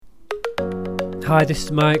Hi, this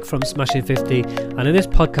is Mike from Smashing 50, and in this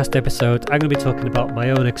podcast episode I'm going to be talking about my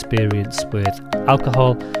own experience with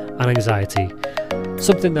alcohol and anxiety,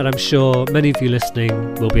 something that I'm sure many of you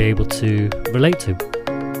listening will be able to relate to.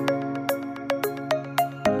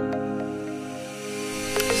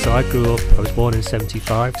 So I was born in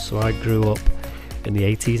 75, so I grew up in the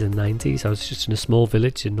 80s and 90s. I was just in a small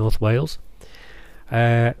village in North Wales.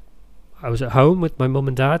 I was at home with my mum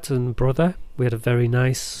and dad and brother. We had a very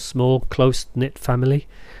nice, small, close-knit family.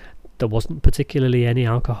 There wasn't particularly any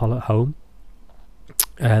alcohol at home.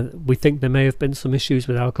 We think there may have been some issues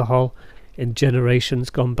with alcohol in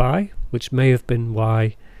generations gone by, which may have been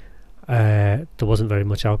why there wasn't very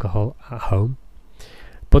much alcohol at home.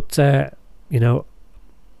 But, I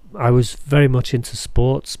was very much into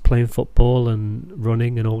sports, playing football and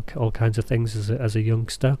running and all kinds of things as a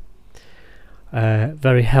youngster.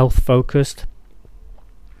 Very health focused,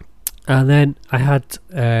 and then I had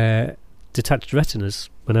detached retinas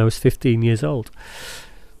when I was 15 years old,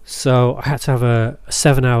 so I had to have a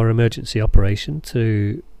 7-hour emergency operation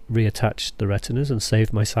to reattach the retinas and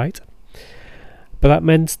save my sight. But that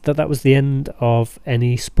meant that was the end of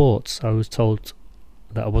any sports. I was told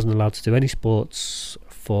that I wasn't allowed to do any sports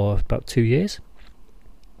for about 2 years,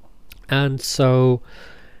 and so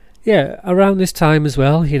around this time as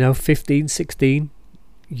well, 15, 16,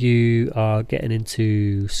 you are getting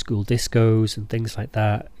into school discos and things like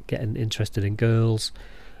that, getting interested in girls,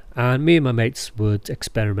 and me and my mates would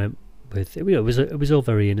experiment with it. It was all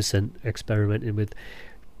very innocent, experimenting with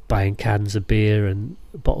buying cans of beer and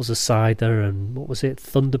bottles of cider and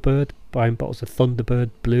Thunderbird, buying bottles of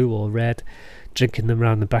Thunderbird, blue or red, drinking them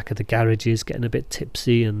around the back of the garages, getting a bit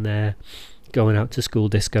tipsy and going out to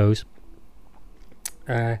school discos.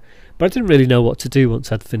 But I didn't really know what to do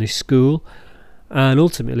once I'd finished school, and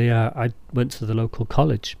ultimately I went to the local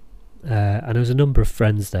college, and there was a number of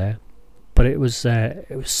friends there. But it was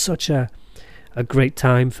such a great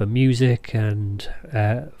time for music and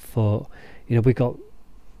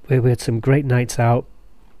we had some great nights out,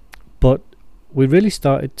 but we really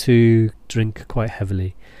started to drink quite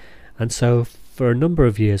heavily, and so for a number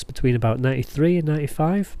of years between about 93 and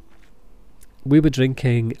 95. We were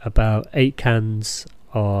drinking about 8 cans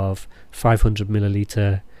of 500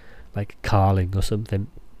 milliliter, like Carling or something.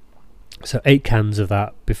 So 8 cans of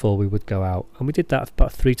that before we would go out, and we did that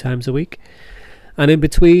about 3 times a week. And in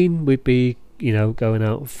between, we'd be, going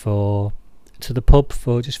out to the pub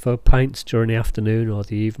for pints during the afternoon or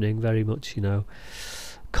the evening. Very much,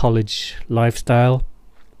 college lifestyle.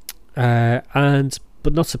 But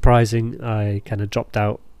not surprising, I kind of dropped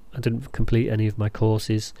out. I didn't complete any of my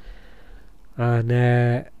courses. And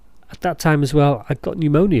at that time as well, I got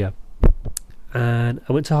pneumonia, and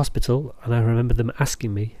I went to hospital, and I remember them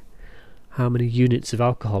asking me how many units of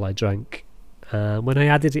alcohol I drank. When I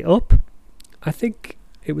added it up, I think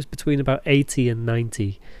it was between about 80 and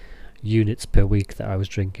 90 units per week that I was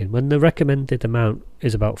drinking, when the recommended amount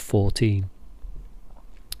is about 14.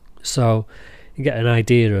 So you get an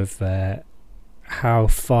idea of how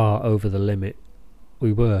far over the limit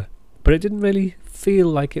we were. But it didn't really feel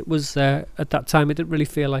like it was, at that time, it didn't really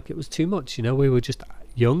feel like it was too much. We were just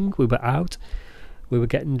young, we were out, we were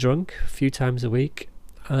getting drunk a few times a week,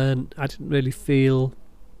 and I didn't really feel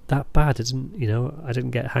that bad. I didn't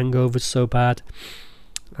get hangovers so bad,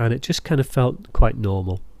 and it just kind of felt quite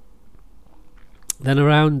normal. Then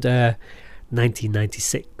around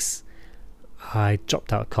 1996, I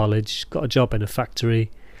dropped out of college, got a job in a factory,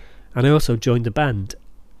 and I also joined a band.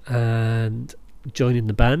 And joining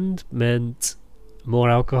the band meant more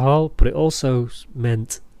alcohol, but it also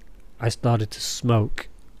meant I started to smoke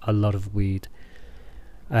a lot of weed,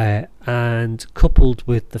 and coupled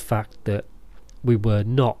with the fact that we were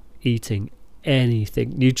not eating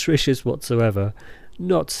anything nutritious whatsoever,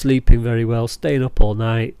 not sleeping very well, staying up all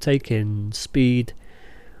night, taking speed,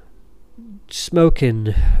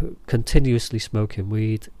 continuously smoking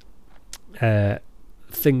weed,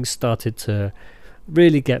 things started to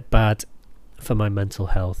really get bad for my mental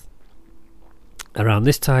health. Around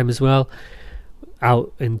this time as well,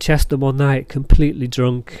 out in Chester one night, completely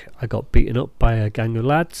drunk, I got beaten up by a gang of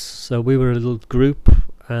lads. So we were a little group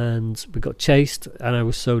and we got chased, and I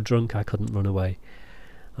was so drunk I couldn't run away,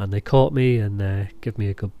 and they caught me and gave me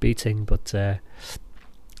a good beating. But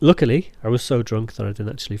luckily I was so drunk that I didn't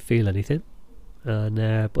actually feel anything, and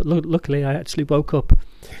but luckily I actually woke up,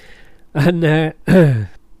 and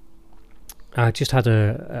I just had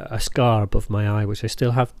a scar above my eye, which I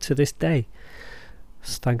still have to this day,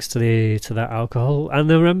 thanks to that alcohol.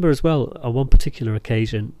 And I remember as well, on one particular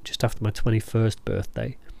occasion, just after my 21st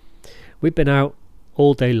birthday, we'd been out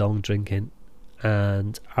all day long drinking,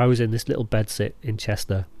 and I was in this little bedsit in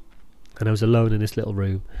Chester, and I was alone in this little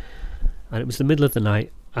room, and it was the middle of the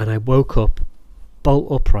night, and I woke up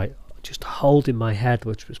bolt upright, just holding my head,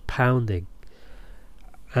 which was pounding,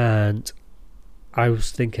 and I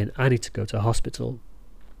was thinking, I need to go to hospital.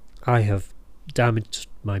 I have damaged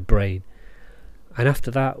my brain. And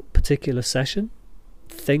after that particular session,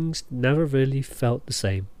 things never really felt the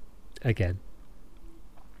same again.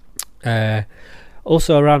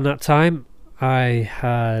 Also around that time, I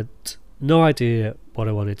had no idea what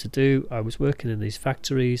I wanted to do. I was working in these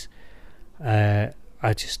factories. I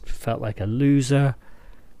just felt like a loser.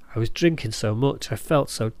 I was drinking so much. I felt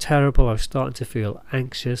so terrible. I was starting to feel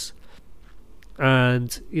anxious.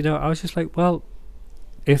 And, I was just like, well,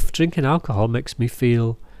 if drinking alcohol makes me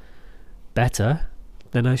feel better,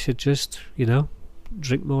 then I should just,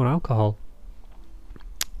 drink more alcohol.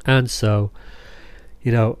 And so,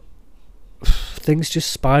 things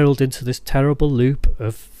just spiraled into this terrible loop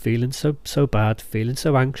of feeling so bad, feeling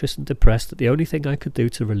so anxious and depressed that the only thing I could do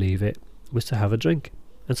to relieve it was to have a drink.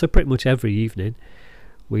 And so pretty much every evening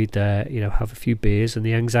we'd have a few beers, and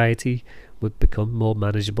the anxiety would become more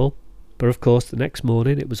manageable. But of course the next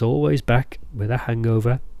morning it was always back with a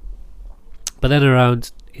hangover. But then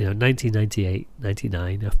around 1998,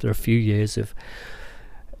 99, after a few years of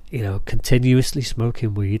continuously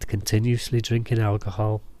smoking weed, continuously drinking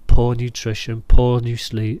alcohol, poor nutrition, poor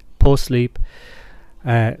sleep,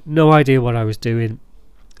 no idea what I was doing,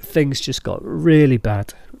 things just got really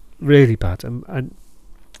bad, and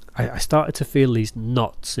I started to feel these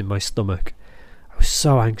knots in my stomach. I was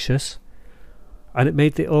so anxious, and it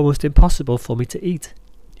made it almost impossible for me to eat.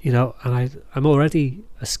 And I'm already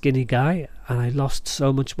a skinny guy, and I lost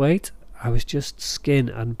so much weight. I was just skin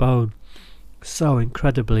and bone, so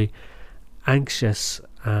incredibly anxious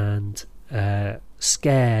and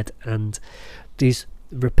scared, and these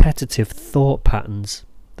repetitive thought patterns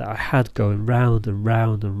that I had going round and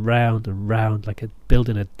round and round and round, like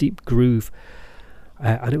building a deep groove,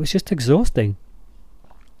 and it was just exhausting.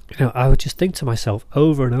 I would just think to myself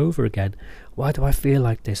over and over again, why do I feel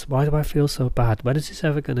like this? Why do I feel so bad? When is this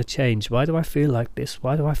ever going to change? Why do I feel like this?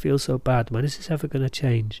 Why do I feel so bad? When is this ever going to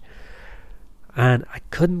change? And I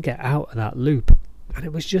couldn't get out of that loop, and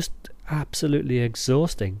it was just absolutely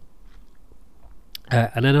exhausting.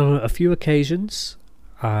 And then on a few occasions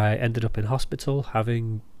I ended up in hospital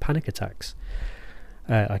having panic attacks.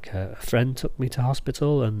 Like a friend took me to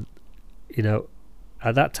hospital, and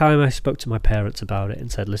at that time I spoke to my parents about it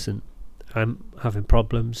and said, listen, I'm having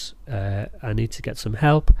problems, I need to get some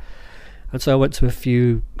help. And so I went to a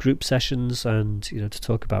few group sessions and to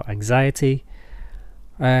talk about anxiety,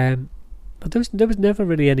 but there was never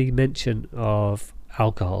really any mention of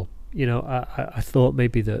alcohol. I thought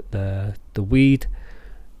maybe that the weed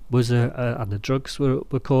was and the drugs were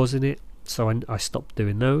causing it, so I stopped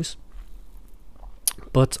doing those.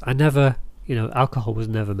 But I never, alcohol was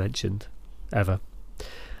never mentioned ever.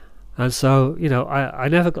 And so, I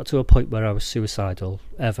never got to a point where I was suicidal,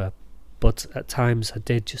 ever. But at times I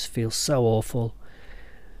did just feel so awful.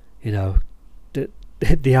 The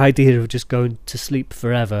idea of just going to sleep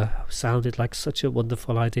forever sounded like such a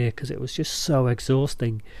wonderful idea, because it was just so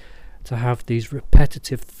exhausting to have these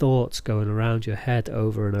repetitive thoughts going around your head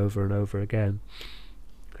over and over and over again.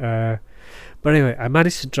 But anyway, I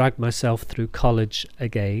managed to drag myself through college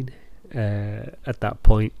again. At that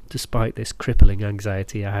point, despite this crippling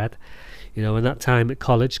anxiety I had, in that time at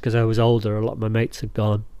college, because I was older, a lot of my mates had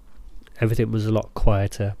gone, everything was a lot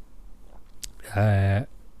quieter. I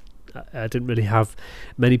didn't really have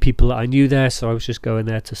many people that I knew there, so I was just going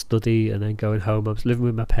there to study and then going home. I was living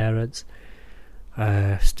with my parents,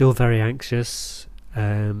 still very anxious,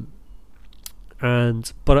 but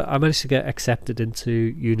I managed to get accepted into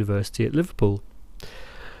university at Liverpool,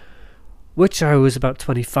 which I was about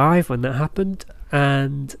 25 when that happened.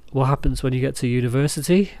 And what happens when you get to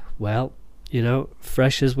university? Well,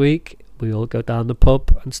 freshers week, we all go down the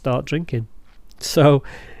pub and start drinking. So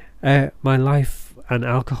my life and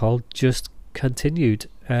alcohol just continued.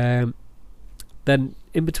 Then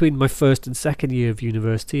in between my first and second year of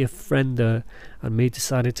university, a friend and me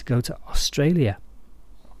decided to go to Australia.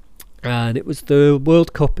 And it was the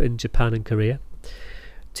World Cup in Japan and Korea,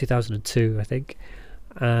 2002 I think.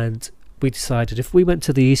 And we decided if we went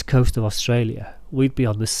to the east coast of Australia, we'd be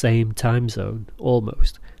on the same time zone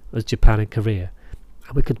almost as Japan and Korea,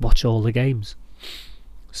 and we could watch all the games.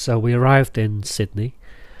 So we arrived in Sydney,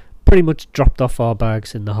 pretty much dropped off our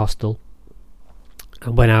bags in the hostel,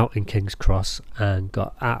 and went out in King's Cross and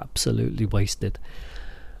got absolutely wasted.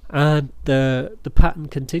 And the pattern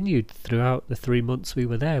continued throughout the 3 months we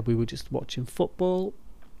were there. We were just watching football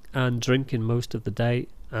and drinking most of the day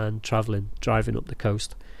and driving up the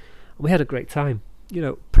coast. We had a great time.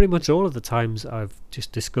 pretty much all of the times I've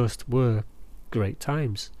just discussed were great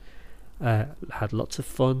times. Had lots of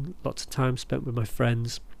fun, lots of time spent with my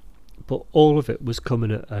friends, but all of it was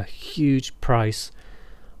coming at a huge price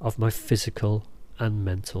of my physical and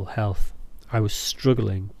mental health. I was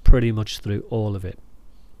struggling pretty much through all of it.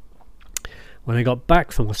 When I got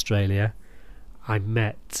back from Australia, I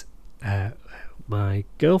met my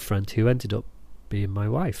girlfriend, who ended up being my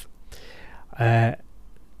wife. Now,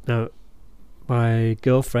 my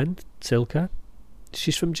girlfriend, Silke,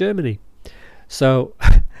 she's from Germany. So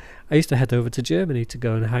I used to head over to Germany to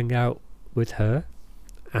go and hang out with her.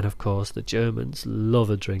 And of course, the Germans love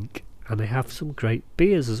a drink, and they have some great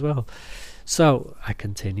beers as well. So I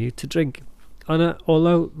continued to drink. And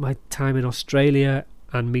although my time in Australia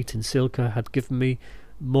and meeting Silke had given me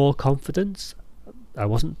more confidence, I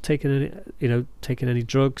wasn't taking any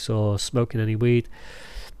drugs or smoking any weed.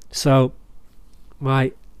 So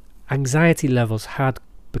my anxiety levels had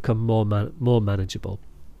become more manageable.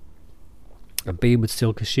 And being with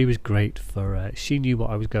Silke, she was great for. She knew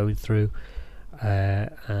what I was going through,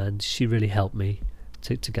 and she really helped me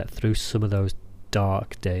to get through some of those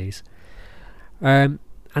dark days. And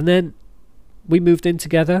then we moved in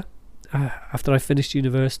together after I finished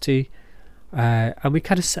university, and we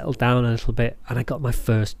kind of settled down a little bit, and I got my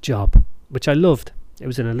first job, which I loved. It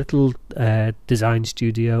was in a little design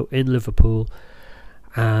studio in Liverpool,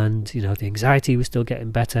 and the anxiety was still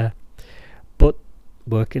getting better. But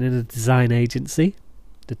working in a design agency,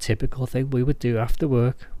 the typical thing we would do after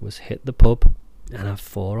work was hit the pub and have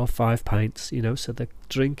 4 or 5 pints, so the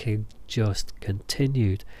drinking just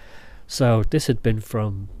continued. So this had been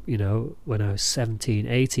from, when I was 17,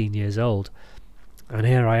 18 years old. And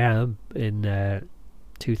here I am in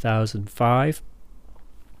 2005,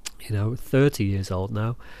 30 years old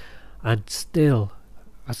now. And still,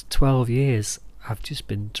 as 12 years, I've just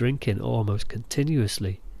been drinking almost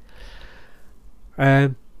continuously.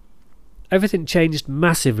 Everything changed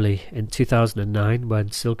massively in 2009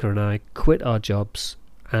 when Silke and I quit our jobs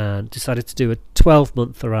and decided to do a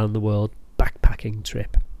 12-month around the world backpacking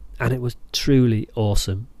trip. And it was truly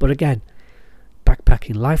awesome. But again,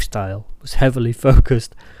 backpacking lifestyle was heavily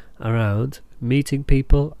focused around meeting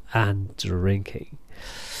people and drinking.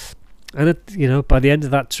 And by the end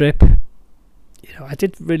of that trip, I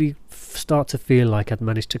did really start to feel like I'd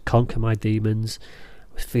managed to conquer my demons.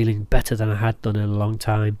 I was feeling better than I had done in a long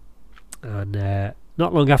time. And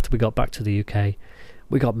not long after we got back to the UK,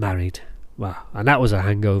 we got married. Wow, and that was a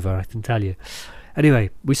hangover, I can tell you. Anyway,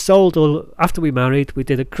 we sold all. After we married, we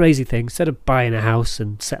did a crazy thing. Instead of buying a house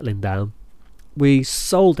and settling down, we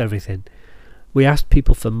sold everything. We asked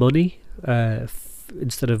people for money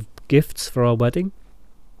instead of gifts for our wedding,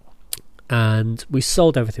 and we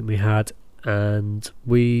sold everything we had, and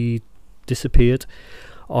we disappeared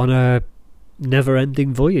on a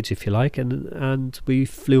never-ending voyage, if you like, and we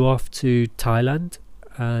flew off to Thailand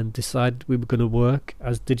and decided we were going to work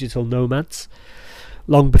as digital nomads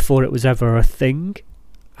long before it was ever a thing.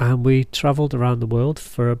 And we travelled around the world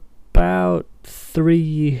for about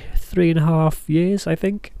three and a half years, I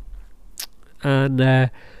think, and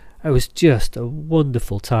it was just a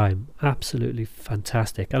wonderful time, absolutely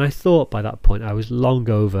fantastic. And I thought by that point I was long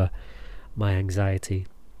over my anxiety.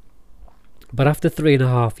 But after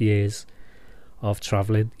 3.5 years of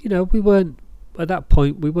travelling, we weren't at that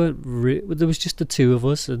point. There was just the two of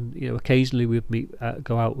us, and occasionally we'd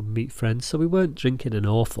go out and meet friends. So we weren't drinking an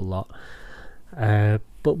awful lot,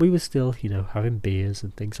 but we were still, having beers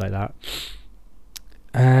and things like that.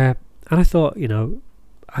 And I thought,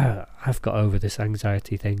 I've got over this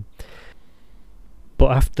anxiety thing.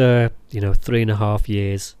 But after 3.5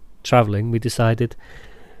 years travelling, we decided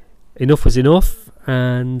enough was enough,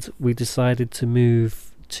 and we decided to move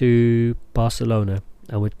to Barcelona,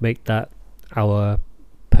 and we'd make that our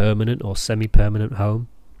permanent or semi-permanent home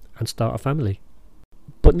and start a family.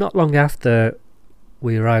 But not long after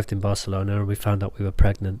we arrived in Barcelona and we found out we were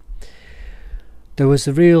pregnant, there was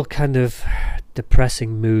a real kind of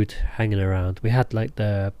depressing mood hanging around. We had like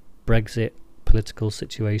the Brexit political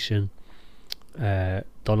situation,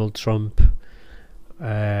 Donald Trump,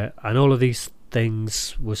 and all of these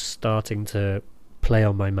things was starting to play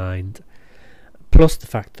on my mind. Plus the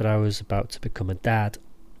fact that I was about to become a dad.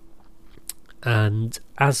 And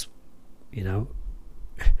as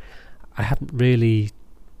I hadn't really.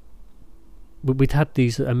 We'd had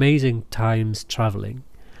these amazing times travelling,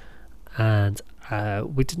 and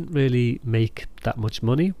we didn't really make that much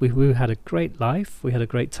money. We had a great life, we had a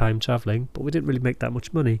great time travelling, but we didn't really make that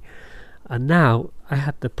much money. And now I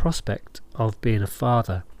had the prospect of being a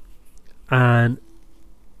father, and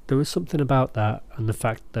there was something about that, and the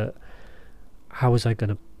fact that how was I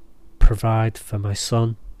going to provide for my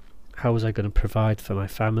son? How was I going to provide for my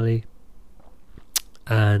family?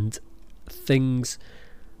 And things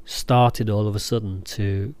started all of a sudden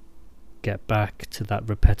to get back to that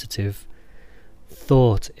repetitive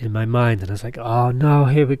thought in my mind, and I was like, oh no,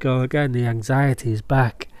 here we go again, the anxiety is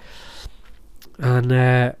back. And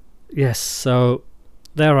yes, so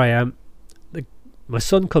there I am. My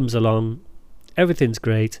son comes along, everything's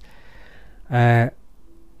great,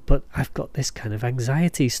 but I've got this kind of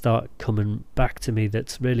anxiety start coming back to me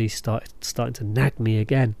that's really starting to nag me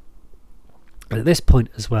again. And at this point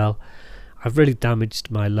as well, I've really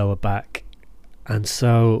damaged my lower back, and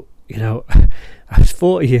so, you know, I was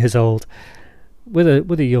 40 years old with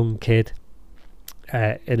a young kid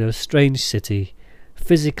in a strange city.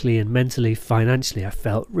 Physically and mentally, financially, I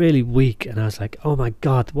felt really weak, and I was like, oh my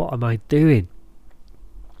god, what am I doing?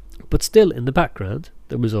 But still, in the background,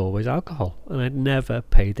 there was always alcohol, and I'd never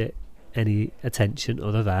paid it any attention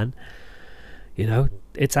other than, you know,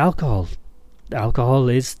 it's alcohol. Alcohol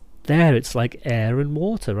is there. It's like air and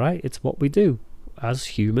water, right? It's what we do as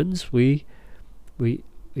humans. We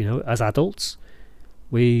you know, as adults,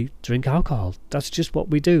 we drink alcohol. That's just what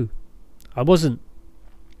we do. I wasn't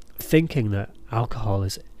thinking that alcohol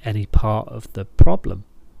is any part of the problem.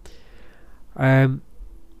 And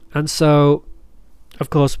so, of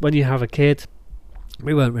course, when you have a kid,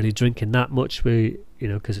 we weren't really drinking that much. We, you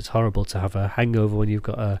know, because it's horrible to have a hangover when you've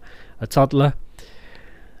got a toddler.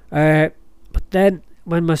 But then,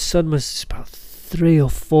 when my son was about 3 or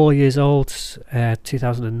 4 years old,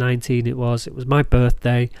 2019 it was my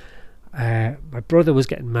birthday. My brother was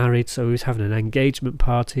getting married, so he was having an engagement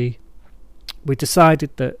party. We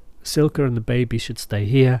decided that Silka and the baby should stay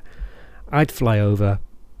here. I'd fly over,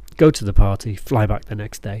 go to the party, fly back the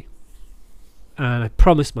next day. And I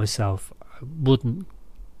promised myself I wouldn't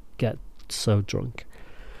get so drunk.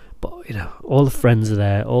 But, you know, all the friends are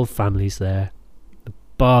there, all the family's there, the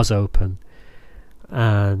bar's open,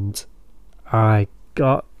 and I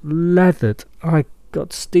got leathered. I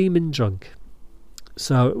got steaming drunk.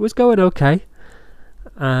 So it was going okay,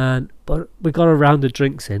 but we got a round of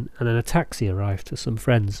drinks in, and then a taxi arrived to some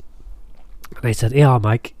friends, and they said, "Yeah,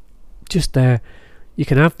 Mike, just you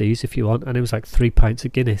can have these if you want." And it was like 3 pints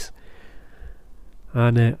of Guinness,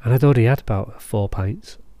 and I'd already had about 4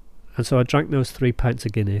 pints, and so I drank those 3 pints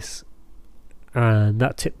of Guinness, and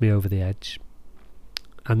that tipped me over the edge.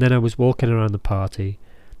 And then I was walking around the party.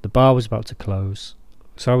 The bar was about to close,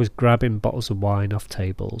 so I was grabbing bottles of wine off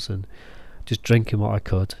tables and just drinking what I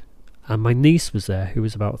could. And my niece was there, who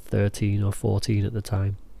was about 13 or 14 at the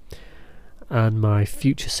time, and my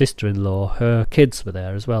future sister-in-law, her kids were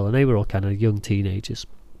there as well, and they were all kind of young teenagers.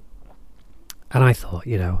 And I thought,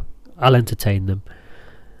 you know, I'll entertain them,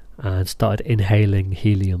 and started inhaling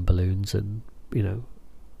helium balloons and, you know,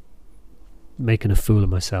 making a fool of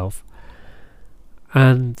myself.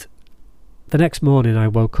 And the next morning I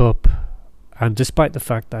woke up, and despite the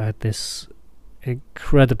fact that I had this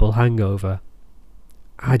incredible hangover,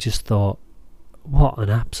 I just thought, what an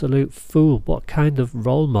absolute fool. What kind of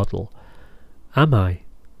role model am I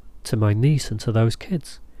to my niece and to those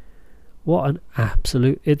kids? What an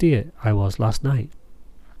absolute idiot I was last night.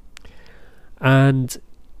 And,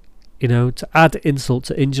 you know, to add insult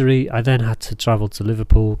to injury, I then had to travel to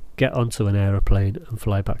Liverpool, get onto an aeroplane and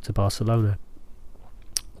fly back to Barcelona,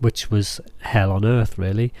 which was hell on earth,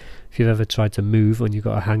 really. If you've ever tried to move when you've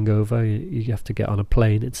got a hangover, you have to get on a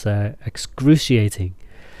plane. It's excruciating.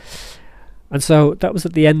 And so that was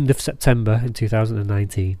at the end of September in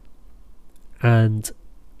 2019. And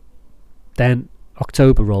then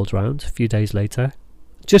October rolled around a few days later.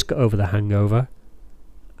 Just got over the hangover.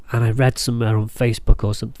 And I read somewhere on Facebook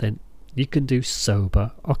or something, you can do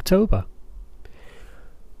sober October.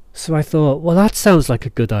 So I thought, well, that sounds like a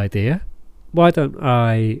good idea. Why don't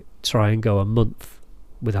I try and go a month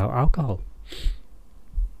without alcohol?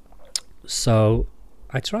 So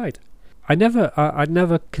I tried. I'd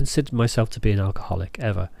never considered myself to be an alcoholic,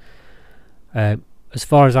 ever. As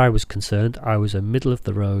far as I was concerned, I was a middle of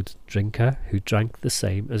the road drinker who drank the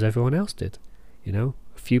same as everyone else did. You know,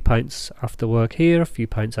 a few pints after work here, a few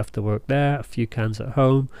pints after work there, a few cans at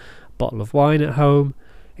home, a bottle of wine at home.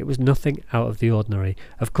 It was nothing out of the ordinary.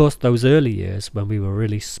 Of course, those early years when we were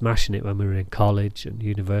really smashing it, when we were in college and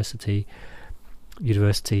university,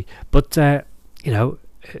 but you know,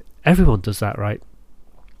 everyone does that, right?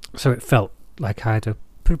 So it felt like I had a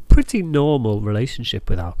pretty normal relationship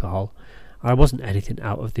with alcohol. I wasn't anything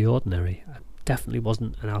out of the ordinary. I definitely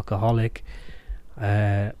wasn't an alcoholic,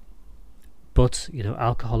 but you know,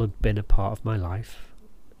 alcohol had been a part of my life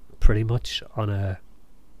pretty much on a,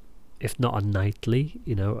 if not a nightly,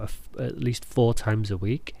 you know, at least 4 times a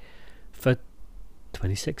week for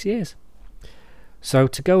 26 years. So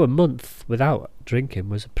to go a month without drinking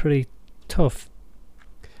was pretty tough.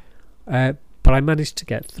 But I managed to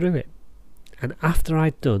get through it. And after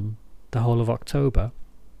I'd done the whole of October,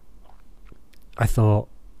 I thought,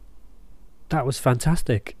 that was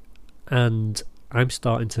fantastic. And I'm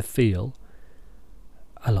starting to feel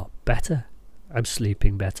a lot better. I'm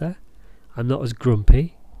sleeping better. I'm not as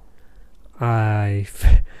grumpy. I'm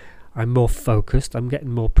more focused. I'm getting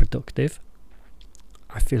more productive.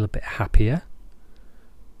 I feel a bit happier.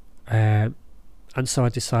 And so I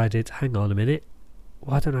decided, hang on a minute,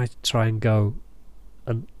 why don't I try and go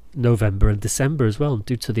in November and December as well and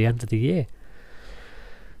do to the end of the year?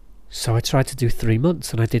 So I tried to do 3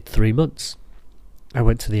 months, and I did 3 months. I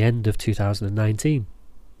went to the end of 2019.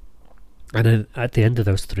 And then at the end of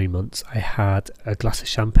those 3 months, I had a glass of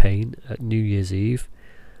champagne at New Year's Eve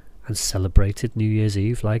and celebrated New Year's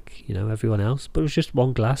Eve like, everyone else. But it was just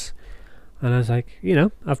one glass. And I was like,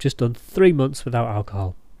 I've just done 3 months without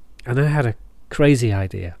alcohol. And then I had a crazy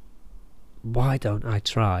idea. Why don't I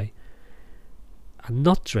try and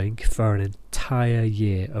not drink for an entire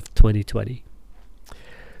year of 2020?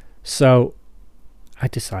 So I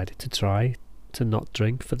decided to try to not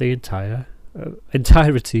drink for the entirety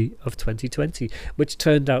of 2020, which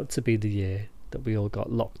turned out to be the year that we all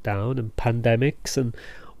got locked down and pandemics and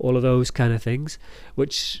all of those kind of things,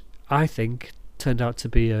 which I think turned out to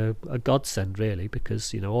be a godsend, really,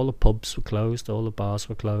 because all the pubs were closed, all the bars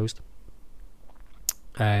were closed.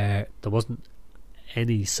 There wasn't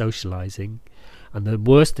any socialising, and the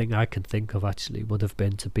worst thing I can think of actually would have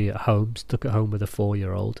been to be at home, stuck at home with a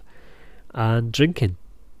 4-year-old and drinking.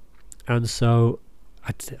 And so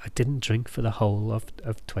I didn't drink for the whole of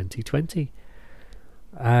 2020.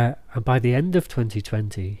 And by the end of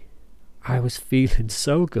 2020, I was feeling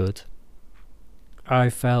so good. I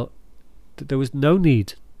felt that there was no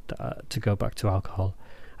need to go back to alcohol.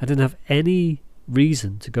 I didn't have any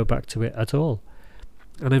reason to go back to it at all.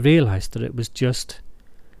 And I realised that it was just,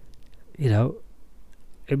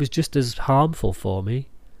 it was just as harmful for me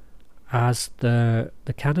as the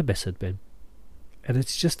cannabis had been. And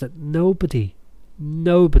it's just that nobody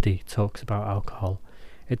talks about alcohol.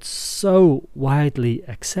 It's so widely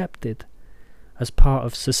accepted as part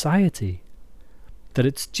of society that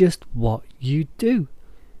it's just what you do.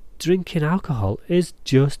 Drinking alcohol is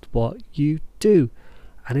just what you do.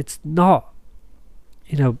 And it's not,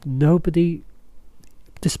 nobody,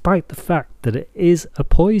 despite the fact that it is a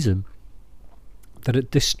poison, that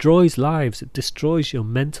it destroys lives, it destroys your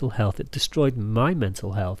mental health, it destroyed my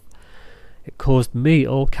mental health. It caused me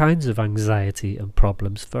all kinds of anxiety and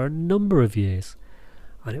problems for a number of years.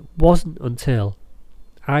 And it wasn't until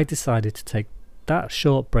I decided to take that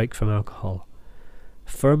short break from alcohol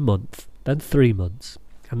for a month, then 3 months,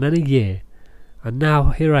 and then a year. And now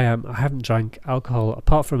here I am. I haven't drank alcohol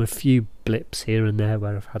apart from a few blips here and there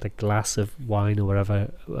where I've had a glass of wine or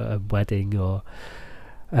whatever, a wedding or...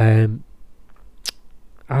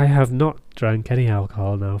 I have not drank any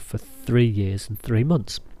alcohol now for 3 years and 3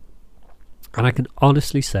 months. And I can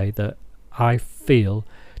honestly say that I feel,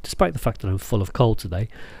 despite the fact that I'm full of cold today,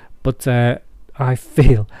 but I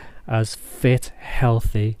feel as fit,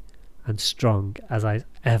 healthy and strong as I've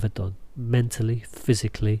ever done, mentally,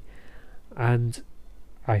 physically. And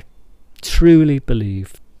I truly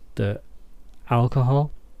believe that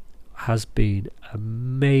alcohol has been a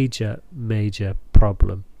major, major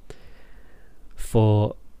problem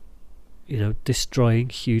for, destroying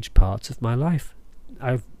huge parts of my life.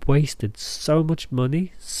 I've wasted so much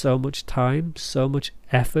money, so much time, so much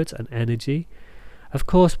effort and energy. Of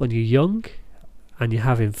course, when you're young and you're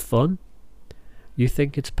having fun, you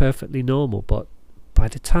think it's perfectly normal, but by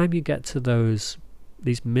the time you get to these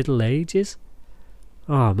middle ages,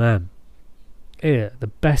 oh man,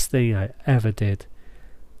 the best thing I ever did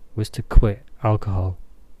was to quit alcohol.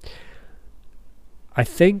 I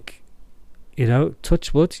think,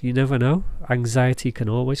 touch wood, you never know, anxiety can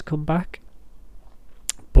always come back.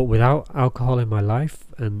 But without alcohol in my life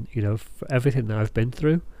and, for everything that I've been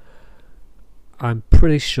through, I'm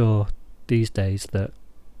pretty sure these days that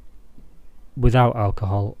without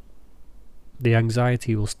alcohol, the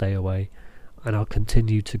anxiety will stay away and I'll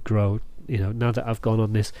continue to grow. Now that I've gone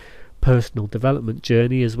on this personal development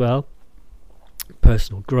journey as well,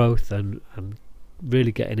 personal growth, and I'm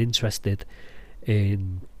really getting interested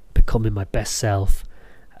in becoming my best self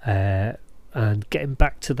and getting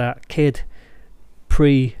back to that kid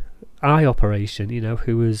pre-eye operation,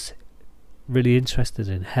 who was really interested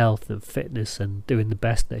in health and fitness and doing the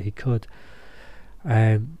best that he could.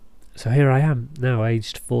 So here I am now,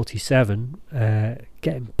 aged 47,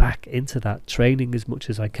 getting back into that, training as much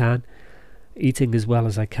as I can, eating as well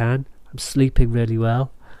as I can. I'm sleeping really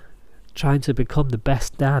well, trying to become the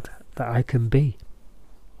best dad that I can be,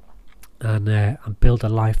 and build a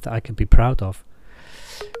life that I can be proud of.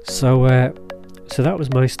 So that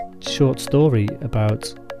was my short story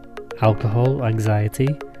about alcohol, anxiety,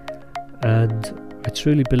 and I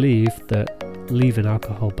truly believe that leaving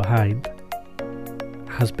alcohol behind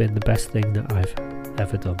has been the best thing that I've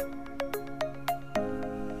ever done.